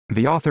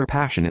The author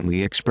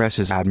passionately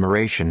expresses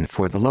admiration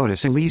for the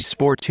Lotus Elise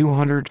Sport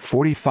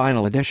 240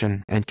 Final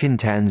Edition and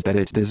contends that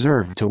it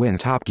deserved to win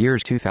Top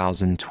Gear's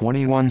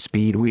 2021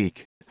 Speed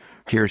Week.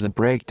 Here's a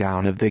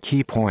breakdown of the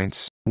key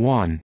points.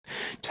 1.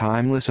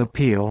 Timeless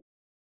appeal.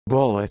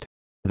 Bullet.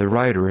 The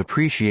writer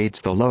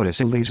appreciates the Lotus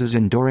Elise's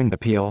enduring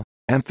appeal,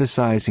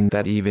 emphasizing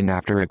that even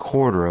after a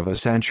quarter of a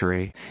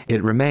century,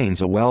 it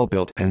remains a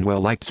well-built and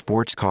well-liked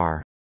sports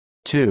car.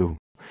 2.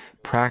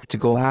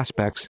 Practical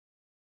aspects.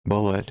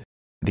 Bullet.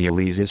 The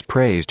Elise is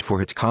praised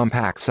for its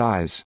compact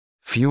size,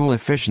 fuel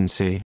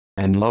efficiency,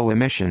 and low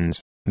emissions,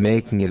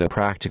 making it a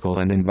practical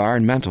and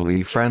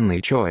environmentally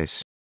friendly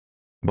choice.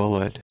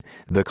 Bullet.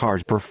 The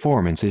car's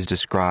performance is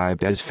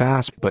described as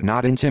fast but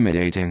not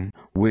intimidating,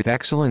 with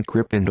excellent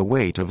grip and a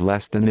weight of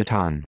less than a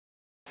ton.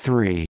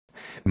 3.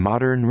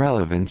 Modern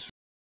relevance.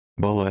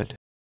 Bullet.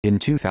 In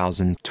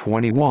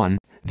 2021,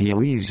 the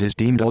Elise is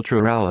deemed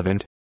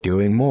ultra-relevant,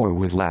 doing more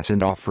with less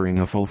and offering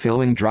a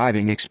fulfilling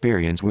driving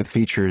experience with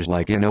features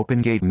like an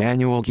open-gate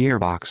manual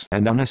gearbox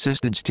and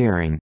unassisted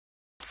steering.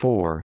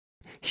 4.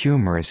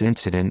 Humorous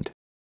incident.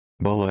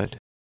 Bullet.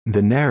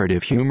 The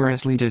narrative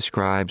humorously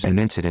describes an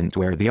incident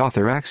where the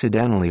author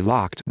accidentally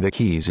locked the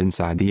keys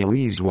inside the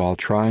Elise while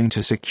trying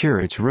to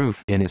secure its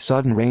roof in a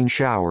sudden rain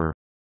shower.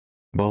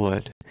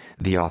 Bullet.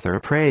 The author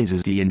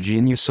praises the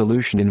ingenious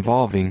solution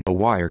involving a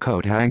wire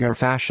coat hanger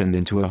fashioned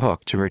into a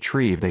hook to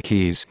retrieve the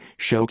keys,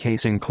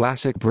 showcasing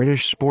classic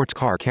British sports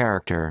car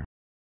character.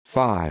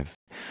 5.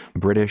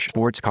 British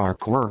sports car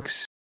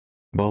quirks.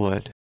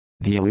 Bullet.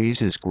 The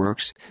Elise's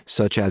quirks,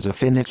 such as a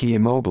finicky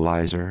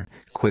immobilizer,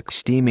 quick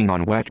steaming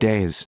on wet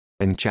days,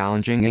 and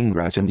challenging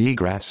ingress and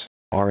egress,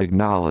 are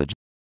acknowledged.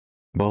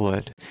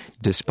 Bullet.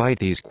 Despite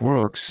these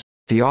quirks,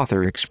 the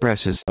author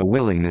expresses a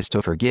willingness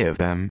to forgive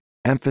them,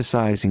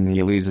 emphasizing the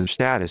Elise's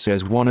status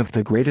as one of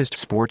the greatest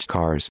sports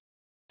cars.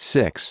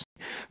 6.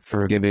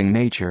 Forgiving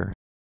nature.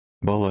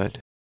 Bullet.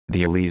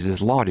 The Elise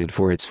is lauded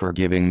for its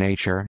forgiving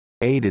nature,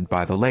 aided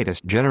by the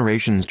latest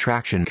generation's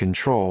traction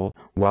control,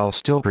 while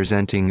still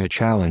presenting a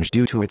challenge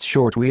due to its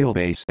short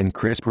wheelbase and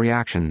crisp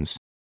reactions.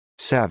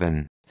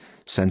 7.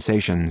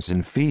 Sensations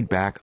and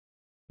feedback.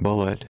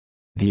 Bullet.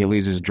 The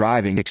Elise's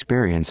driving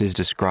experience is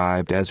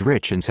described as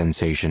rich in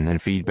sensation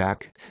and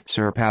feedback,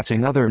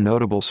 surpassing other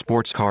notable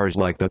sports cars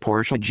like the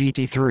Porsche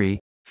GT3,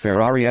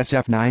 Ferrari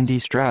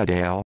SF90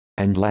 Stradale,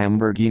 and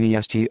Lamborghini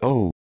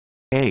STO.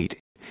 8.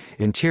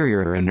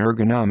 Interior and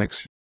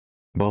ergonomics.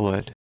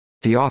 Bullet.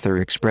 The author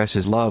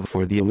expresses love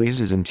for the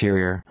Elise's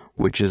interior,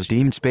 which is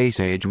deemed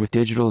space-age with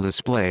digital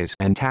displays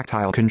and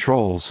tactile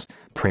controls,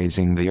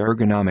 praising the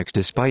ergonomics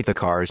despite the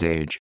car's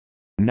age.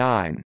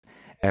 9.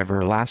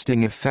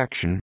 Everlasting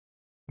affection.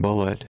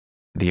 Bullet.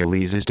 The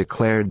Elise is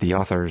declared the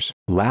author's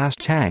last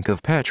tank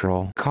of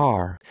petrol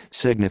car,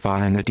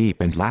 signifying a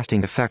deep and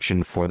lasting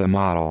affection for the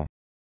model.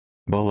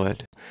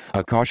 Bullet.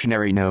 A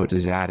cautionary note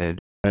is added,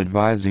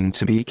 advising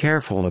to be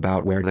careful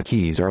about where the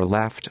keys are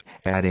left,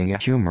 adding a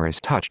humorous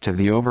touch to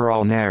the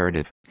overall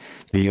narrative.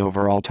 The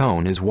overall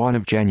tone is one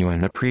of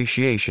genuine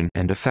appreciation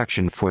and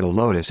affection for the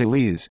Lotus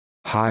Elise,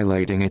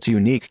 highlighting its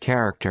unique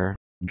character,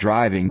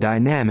 driving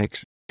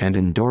dynamics, and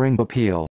enduring appeal.